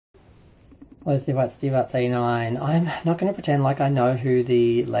Hello, Steve Arts 89. I'm not going to pretend like I know who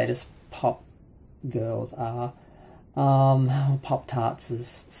the latest pop girls are. Pop Tarts,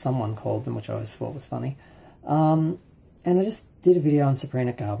 as someone called them, which I always thought was funny. And I just did a video on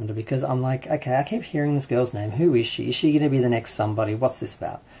Sabrina Carpenter because I'm like, okay, I keep hearing this girl's name. Who is she? Is she going to be the next somebody? What's this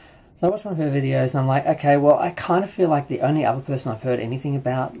about? So I watched one of her videos and I'm like, okay, well, I kind of feel like the only other person I've heard anything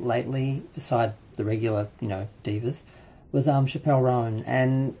about lately, beside the regular, divas, was Chappell Roan.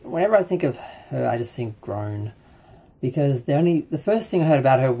 And whenever I think of her, I just think grown. Because the first thing I heard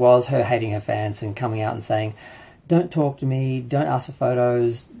about her was her hating her fans and coming out and saying, don't talk to me, don't ask for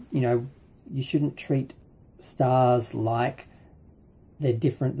photos, you shouldn't treat stars like they're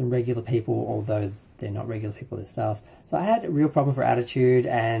different than regular people, although they're not regular people, they're stars. So I had a real problem with her attitude,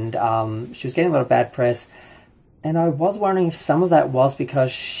 and she was getting a lot of bad press. And I was wondering if some of that was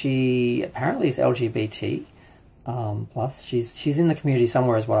because she apparently is LGBT. Plus, she's in the community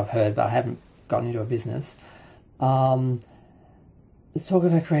somewhere is what I've heard, but I haven't gotten into her business. Let's talk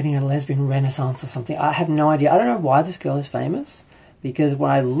of her creating a lesbian renaissance or something. I have no idea. I don't know why this girl is famous, because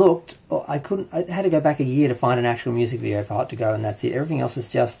when I looked, I had to go back a year to find an actual music video for Hot to Go, and that's it. Everything else is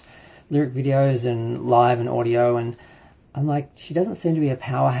just lyric videos and live and audio, and I'm like, she doesn't seem to be a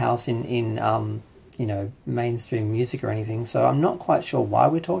powerhouse in mainstream music or anything, so I'm not quite sure why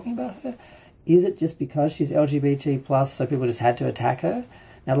we're talking about her. Is it just because she's LGBT plus, so people just had to attack her?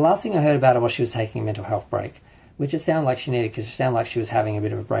 Now, the last thing I heard about her was she was taking a mental health break, which it sounded like she needed, because it sounded like she was having a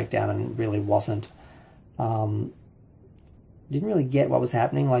bit of a breakdown and really wasn't. Didn't really get what was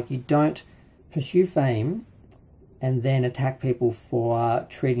happening. Like, you don't pursue fame and then attack people for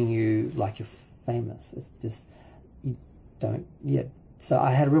treating you like you're famous. It's just, you don't, yeah. So I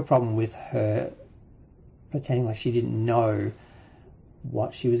had a real problem with her pretending like she didn't know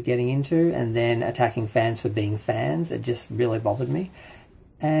what she was getting into and then attacking fans for being fans. It just really bothered me.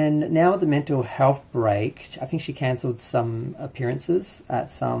 And now with the mental health break, I think she cancelled some appearances at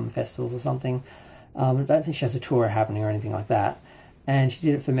some festivals or something. I don't think she has a tour happening or anything like that. And she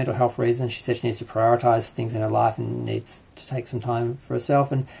did it for mental health reasons. She said she needs to prioritise things in her life and needs to take some time for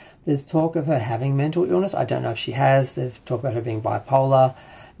herself. And there's talk of her having mental illness. I don't know if she has. They've talked about her being bipolar.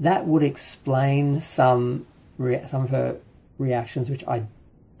 That would explain some of her reactions, which I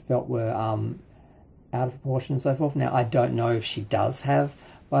felt were out of proportion and so forth. Now, I don't know if she does have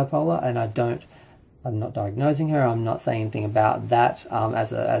bipolar, and I'm not diagnosing her. I'm not saying anything about that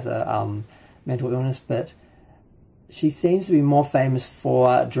as a mental illness, but she seems to be more famous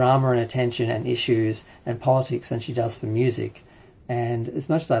for drama and attention and issues and politics than she does for music. And as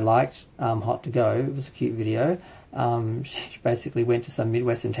much as I liked Hot to Go, it was a cute video. She basically went to some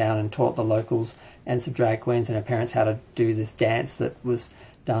Midwestern town and taught the locals and some drag queens and her parents how to do this dance that was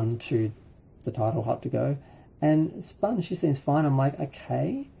done to the title Hot to Go. And it's fun. She seems fine. I'm like,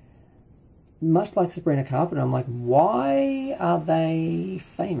 okay. Much like Sabrina Carpenter, I'm like, why are they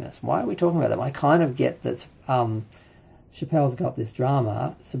famous? Why are we talking about them? I kind of get that Chappelle's got this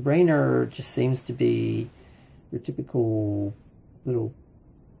drama. Sabrina just seems to be the typical little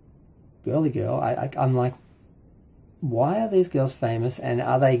girly girl. I'm like, why are these girls famous, and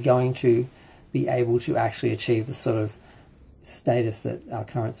are they going to be able to actually achieve the sort of status that our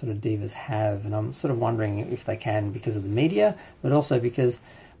current sort of divas have? And I'm sort of wondering if they can, because of the media, but also because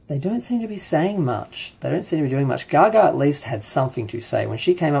they don't seem to be saying much. They don't seem to be doing much. Gaga at least had something to say. When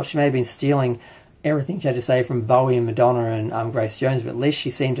she came up, she may have been stealing everything she had to say from Bowie and Madonna and Grace Jones, but at least she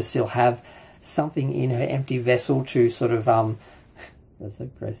seemed to still have something in her empty vessel to sort of, that's a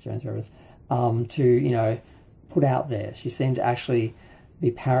Grace Jones reference, to, put out there. She seemed to actually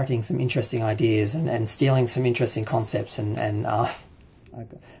be parroting some interesting ideas and stealing some interesting concepts, and I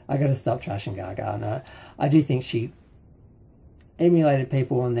got to stop trashing Gaga. No, I do think she emulated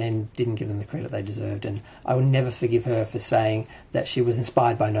people and then didn't give them the credit they deserved, and I will never forgive her for saying that she was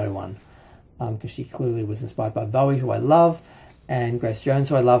inspired by no one, because she clearly was inspired by Bowie, who I love, and Grace Jones,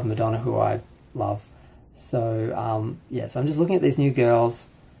 who I love, Madonna, who I love. So so I'm just looking at these new girls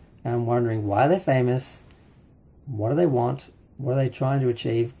and I'm wondering why they're famous, what do they want, what are they trying to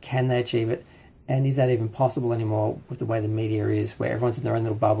achieve, can they achieve it, and is that even possible anymore with the way the media is, where everyone's in their own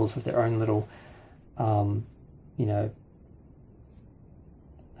little bubbles with their own little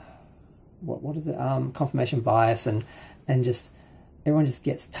what is it, confirmation bias, and just everyone just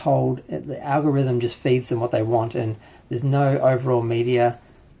gets told, the algorithm just feeds them what they want, and there's no overall media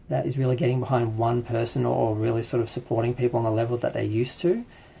that is really getting behind one person or really sort of supporting people on the level that they're used to.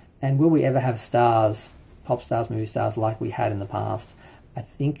 And will we ever have stars, pop stars, movie stars, like we had in the past? I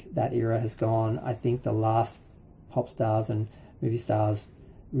think that era has gone. I think the last pop stars and movie stars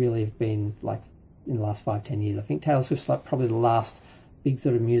really have been like in the last 5-10 years. I think Taylor Swift's like probably the last big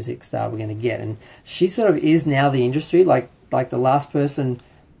sort of music star we're going to get. And she sort of is now the industry. Like the last person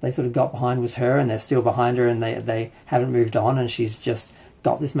they sort of got behind was her, and they're still behind her, and they haven't moved on, and she's just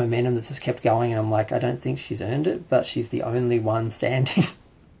got this momentum that's just kept going. And I'm like, I don't think she's earned it, but she's the only one standing.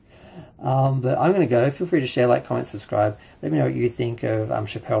 But I'm going to go. Feel free to share, like, comment, subscribe. Let me know what you think of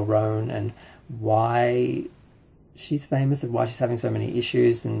Chappell Roan and why she's famous and why she's having so many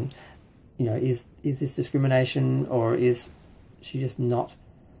issues. And, you know, is this discrimination, or is she just not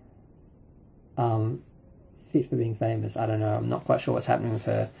fit for being famous? I don't know. I'm not quite sure what's happening with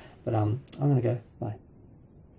her, but I'm going to go. Bye.